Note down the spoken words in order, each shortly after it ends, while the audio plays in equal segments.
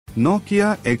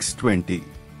Nokia X20.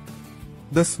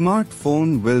 The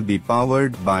smartphone will be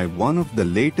powered by one of the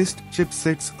latest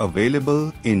chipsets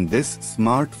available in this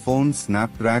smartphone,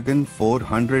 Snapdragon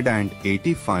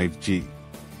 485G.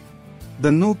 The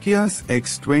Nokia's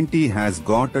X20 has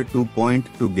got a 2.2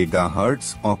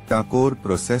 GHz octa-core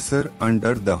processor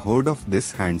under the hood of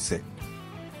this handset.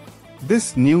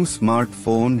 This new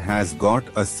smartphone has got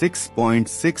a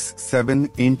 6.67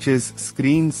 inches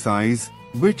screen size,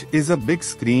 which is a big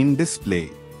screen display,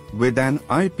 with an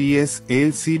IPS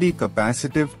LCD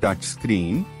capacitive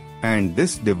touchscreen, and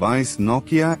this device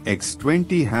Nokia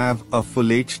X20 have a Full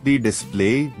HD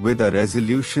display with a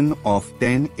resolution of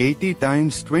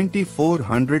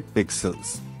 1080x2400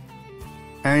 pixels.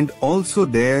 And also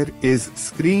there is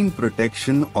screen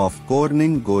protection of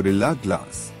Corning Gorilla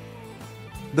Glass.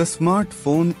 The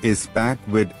smartphone is packed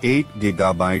with 8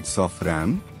 GB of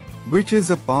RAM, which is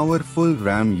a powerful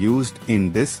RAM used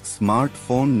in this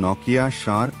smartphone Nokia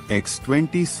Sharp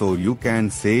X20, so you can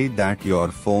say that your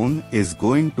phone is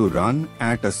going to run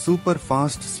at a super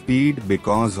fast speed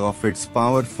because of its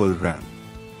powerful RAM.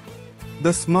 The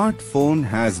smartphone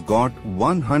has got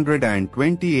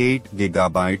 128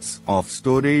 GB of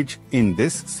storage in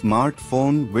this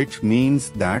smartphone, which means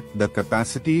that the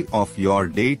capacity of your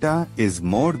data is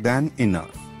more than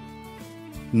enough.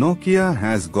 Nokia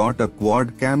has got a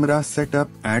quad camera setup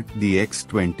at the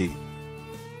X20.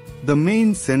 The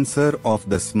main sensor of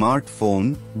the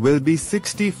smartphone will be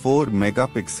 64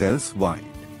 megapixels wide,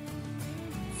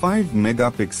 5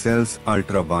 megapixels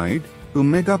ultra-wide, 2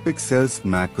 megapixels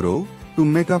macro, 2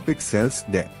 megapixels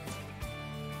depth.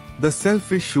 The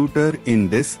selfie shooter in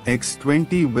this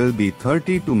X20 will be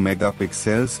 32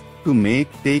 megapixels to make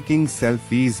taking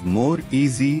selfies more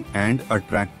easy and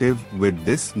attractive with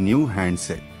this new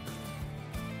handset.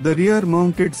 The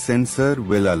rear-mounted sensor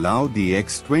will allow the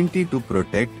X20 to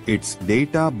protect its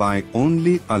data by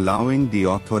only allowing the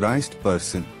authorized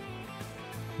person.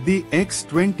 The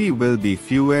X20 will be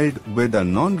fueled with a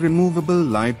non-removable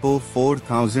LiPo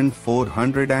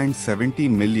 4470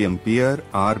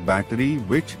 mAh battery,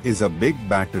 which is a big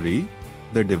battery.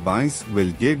 The device will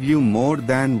give you more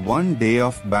than 1 day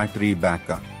of battery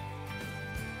backup.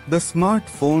 The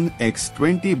smartphone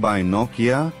X20 by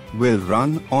Nokia will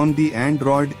run on the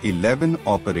Android 11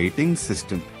 operating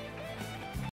system.